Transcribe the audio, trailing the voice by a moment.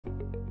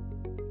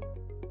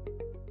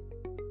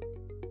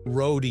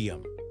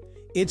Rhodium.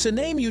 It's a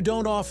name you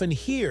don't often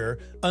hear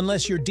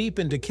unless you're deep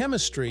into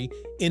chemistry,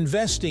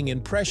 investing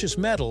in precious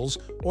metals,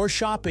 or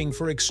shopping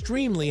for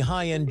extremely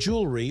high-end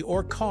jewelry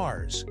or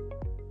cars.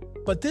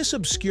 But this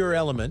obscure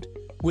element,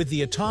 with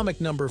the atomic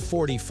number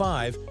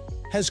 45,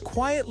 has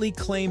quietly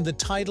claimed the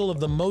title of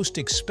the most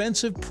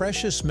expensive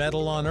precious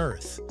metal on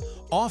Earth,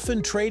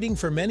 often trading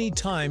for many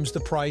times the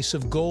price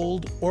of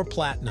gold or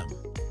platinum.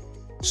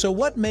 So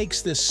what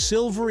makes this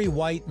silvery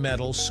white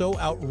metal so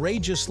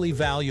outrageously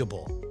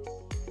valuable?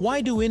 Why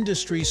do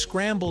industries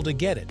scramble to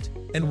get it,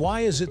 and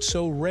why is it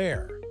so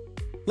rare?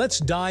 Let's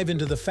dive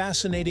into the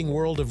fascinating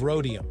world of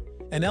rhodium,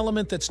 an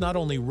element that's not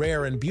only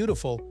rare and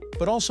beautiful,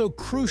 but also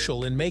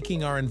crucial in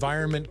making our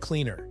environment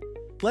cleaner.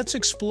 Let's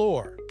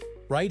explore,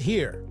 right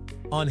here,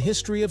 on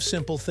History of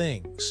Simple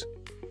Things.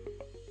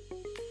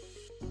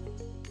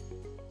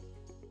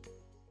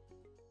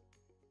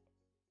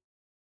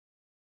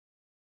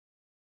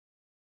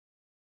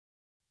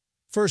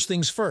 First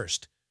things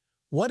first,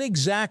 what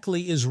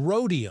exactly is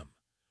rhodium?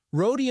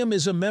 Rhodium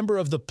is a member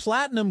of the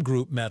platinum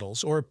group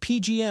metals, or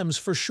PGMs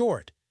for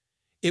short.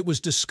 It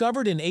was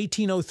discovered in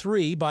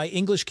 1803 by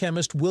English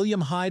chemist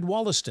William Hyde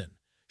Wollaston,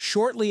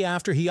 shortly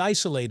after he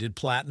isolated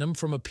platinum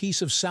from a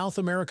piece of South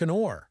American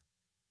ore.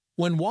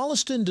 When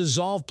Wollaston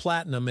dissolved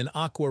platinum in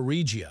aqua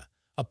regia,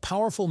 a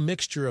powerful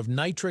mixture of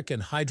nitric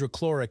and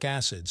hydrochloric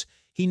acids,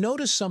 he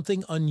noticed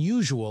something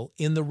unusual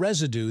in the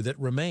residue that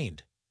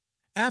remained.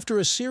 After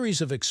a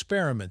series of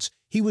experiments,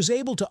 he was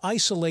able to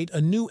isolate a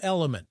new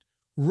element,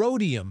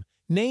 rhodium,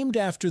 named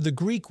after the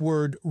Greek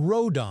word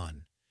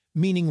rhodon,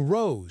 meaning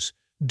rose,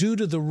 due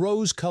to the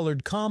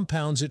rose-colored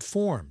compounds it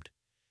formed.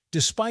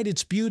 Despite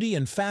its beauty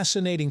and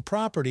fascinating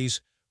properties,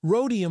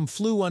 rhodium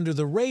flew under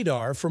the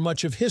radar for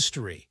much of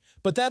history,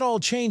 but that all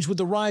changed with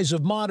the rise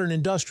of modern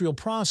industrial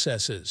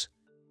processes.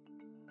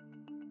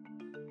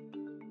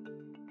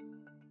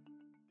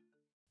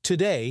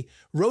 Today,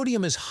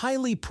 rhodium is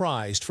highly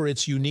prized for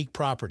its unique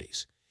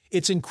properties.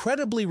 It's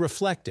incredibly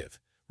reflective,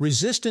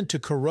 resistant to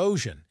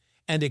corrosion,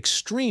 and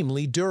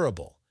extremely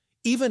durable,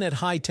 even at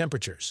high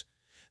temperatures.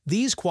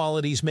 These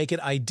qualities make it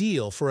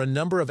ideal for a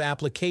number of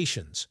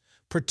applications,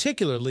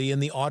 particularly in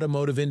the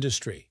automotive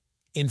industry.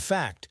 In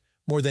fact,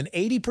 more than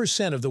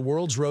 80% of the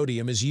world's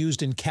rhodium is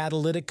used in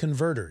catalytic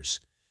converters,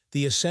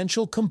 the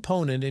essential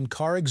component in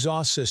car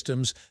exhaust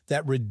systems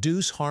that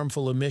reduce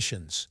harmful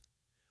emissions.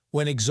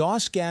 When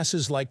exhaust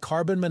gases like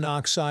carbon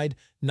monoxide,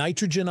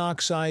 nitrogen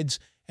oxides,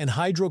 and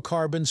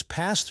hydrocarbons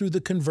pass through the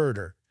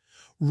converter,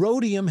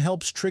 rhodium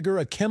helps trigger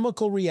a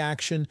chemical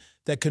reaction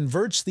that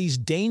converts these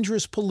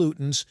dangerous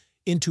pollutants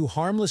into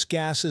harmless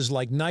gases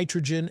like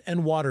nitrogen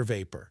and water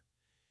vapor.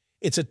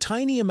 It's a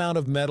tiny amount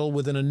of metal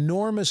with an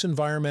enormous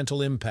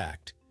environmental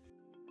impact.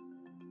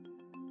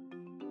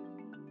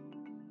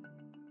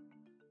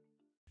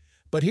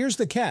 But here's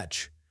the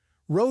catch.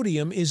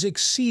 Rhodium is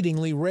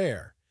exceedingly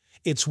rare.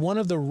 It's one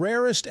of the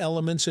rarest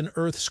elements in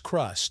Earth's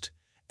crust,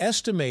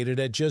 estimated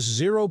at just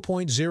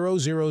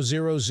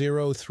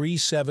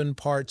 0.000037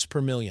 parts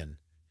per million.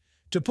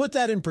 To put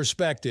that in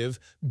perspective,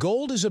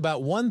 gold is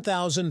about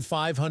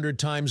 1,500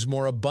 times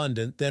more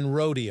abundant than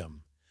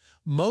rhodium.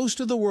 Most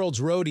of the world's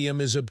rhodium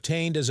is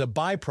obtained as a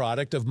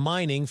byproduct of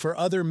mining for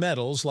other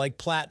metals like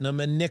platinum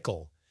and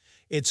nickel.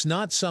 It's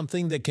not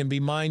something that can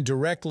be mined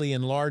directly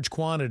in large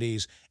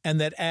quantities,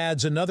 and that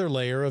adds another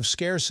layer of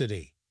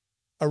scarcity.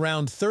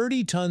 Around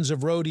 30 tons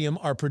of rhodium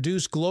are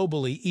produced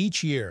globally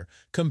each year,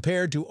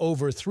 compared to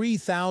over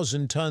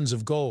 3,000 tons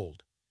of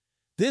gold.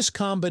 This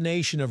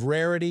combination of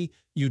rarity,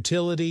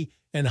 utility,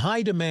 and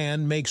high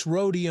demand makes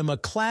rhodium a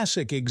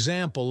classic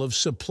example of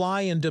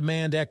supply and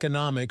demand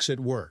economics at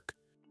work.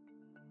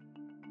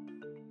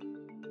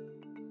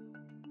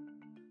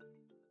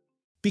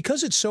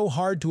 Because it's so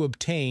hard to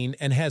obtain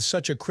and has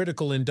such a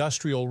critical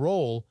industrial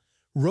role,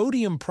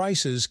 rhodium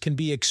prices can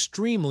be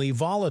extremely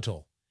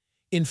volatile.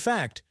 In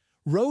fact,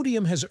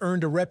 rhodium has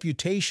earned a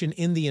reputation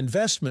in the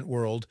investment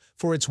world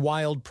for its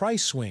wild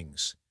price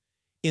swings.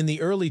 In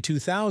the early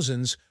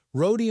 2000s,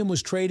 rhodium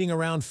was trading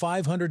around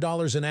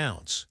 $500 an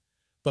ounce.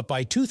 But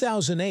by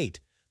 2008,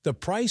 the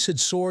price had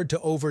soared to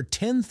over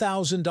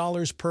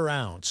 $10,000 per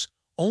ounce,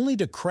 only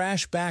to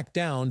crash back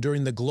down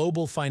during the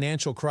global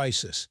financial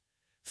crisis.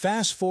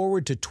 Fast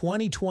forward to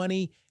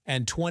 2020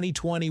 and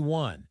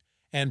 2021,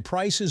 and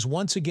prices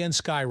once again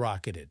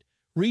skyrocketed,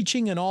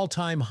 reaching an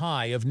all-time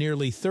high of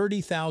nearly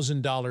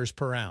 $30,000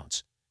 per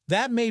ounce.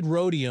 That made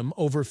rhodium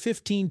over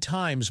 15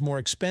 times more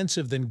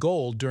expensive than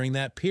gold during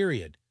that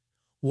period.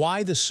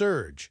 Why the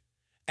surge?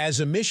 As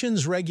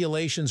emissions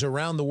regulations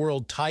around the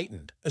world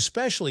tightened,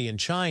 especially in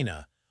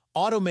China,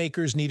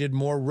 automakers needed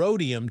more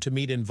rhodium to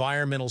meet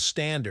environmental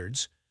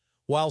standards,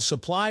 while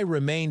supply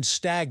remained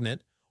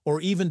stagnant or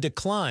even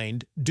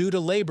declined due to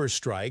labor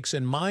strikes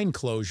and mine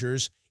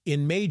closures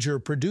in major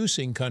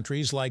producing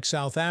countries like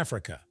South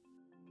Africa.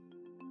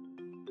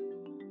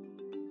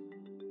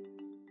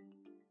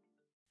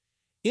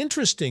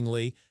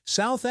 Interestingly,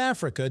 South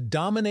Africa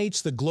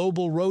dominates the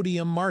global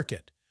rhodium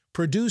market,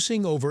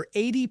 producing over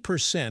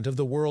 80% of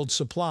the world's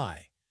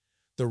supply.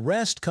 The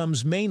rest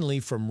comes mainly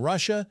from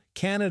Russia,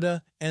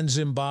 Canada, and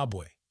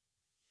Zimbabwe.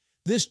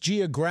 This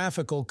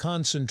geographical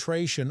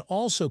concentration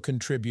also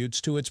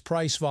contributes to its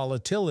price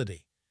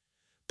volatility.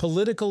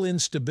 Political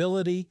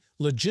instability,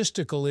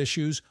 logistical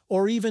issues,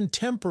 or even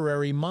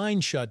temporary mine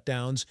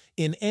shutdowns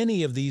in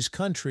any of these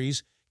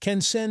countries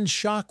can send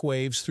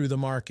shockwaves through the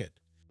market.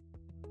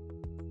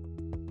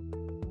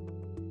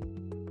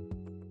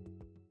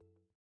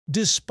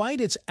 Despite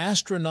its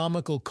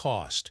astronomical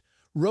cost,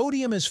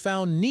 rhodium has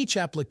found niche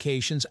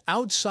applications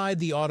outside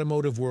the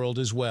automotive world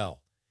as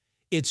well.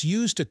 It's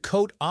used to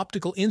coat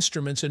optical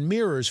instruments and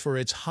mirrors for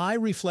its high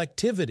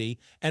reflectivity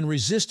and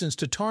resistance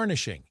to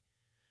tarnishing.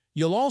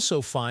 You'll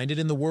also find it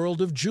in the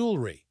world of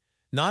jewelry,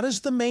 not as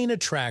the main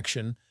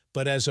attraction,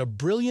 but as a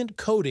brilliant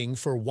coating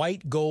for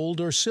white gold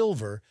or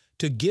silver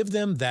to give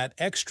them that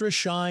extra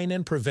shine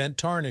and prevent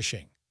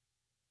tarnishing.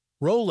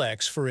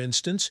 Rolex, for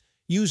instance,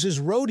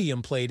 uses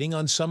rhodium plating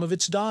on some of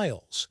its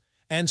dials,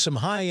 and some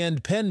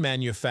high-end pen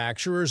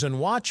manufacturers and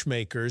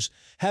watchmakers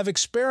have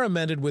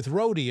experimented with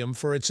rhodium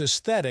for its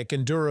aesthetic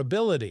and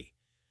durability.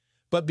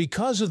 But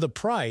because of the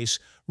price,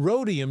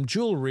 rhodium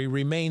jewelry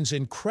remains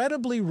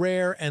incredibly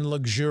rare and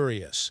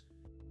luxurious.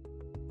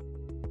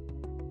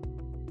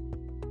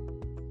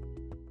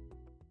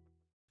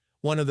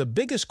 One of the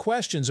biggest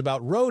questions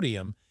about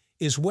rhodium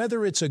is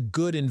whether it's a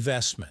good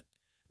investment.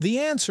 The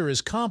answer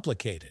is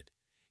complicated.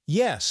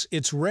 Yes,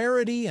 its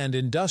rarity and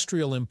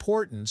industrial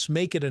importance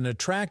make it an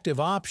attractive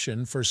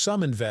option for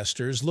some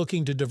investors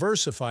looking to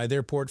diversify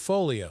their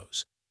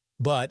portfolios.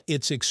 But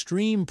its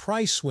extreme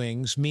price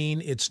swings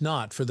mean it's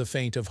not for the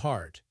faint of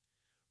heart.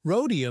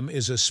 Rhodium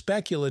is a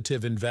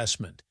speculative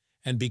investment,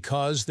 and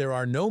because there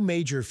are no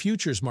major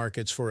futures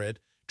markets for it,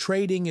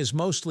 trading is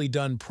mostly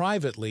done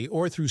privately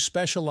or through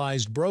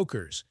specialized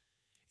brokers.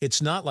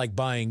 It's not like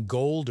buying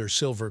gold or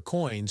silver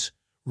coins.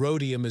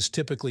 Rhodium is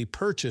typically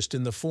purchased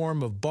in the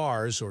form of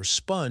bars or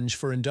sponge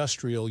for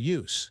industrial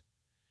use.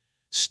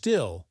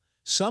 Still,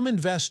 some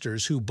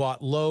investors who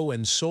bought low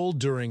and sold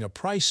during a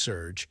price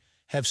surge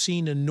have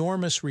seen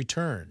enormous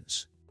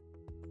returns.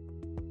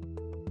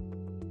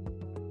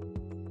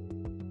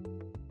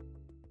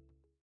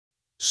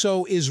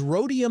 So, is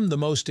rhodium the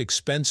most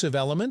expensive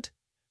element?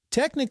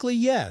 Technically,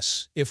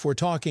 yes, if we're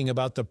talking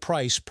about the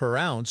price per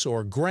ounce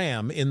or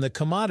gram in the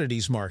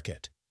commodities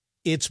market.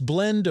 Its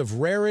blend of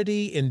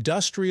rarity,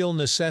 industrial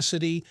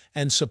necessity,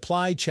 and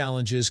supply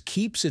challenges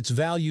keeps its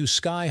value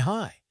sky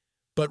high.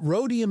 But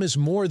rhodium is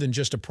more than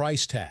just a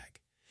price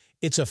tag.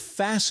 It's a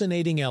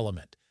fascinating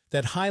element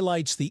that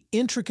highlights the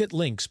intricate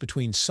links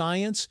between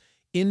science,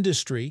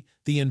 industry,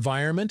 the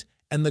environment,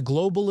 and the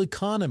global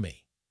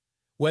economy.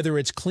 Whether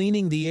it's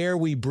cleaning the air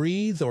we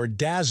breathe or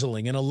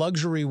dazzling in a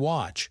luxury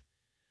watch,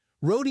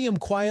 rhodium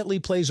quietly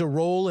plays a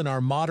role in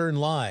our modern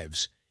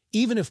lives,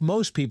 even if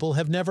most people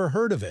have never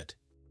heard of it.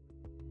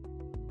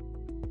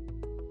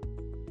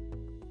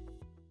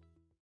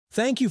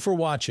 Thank you for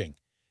watching.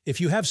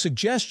 If you have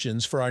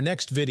suggestions for our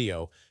next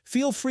video,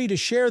 feel free to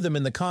share them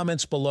in the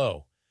comments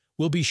below.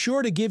 We'll be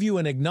sure to give you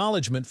an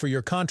acknowledgement for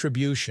your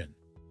contribution.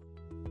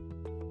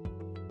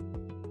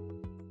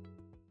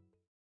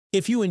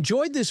 If you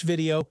enjoyed this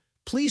video,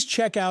 please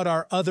check out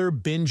our other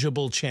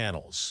bingeable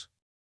channels.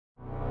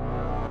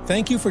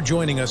 Thank you for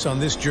joining us on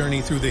this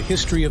journey through the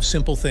history of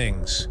simple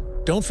things.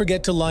 Don't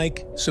forget to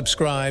like,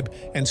 subscribe,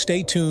 and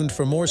stay tuned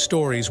for more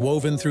stories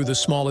woven through the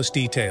smallest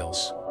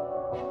details.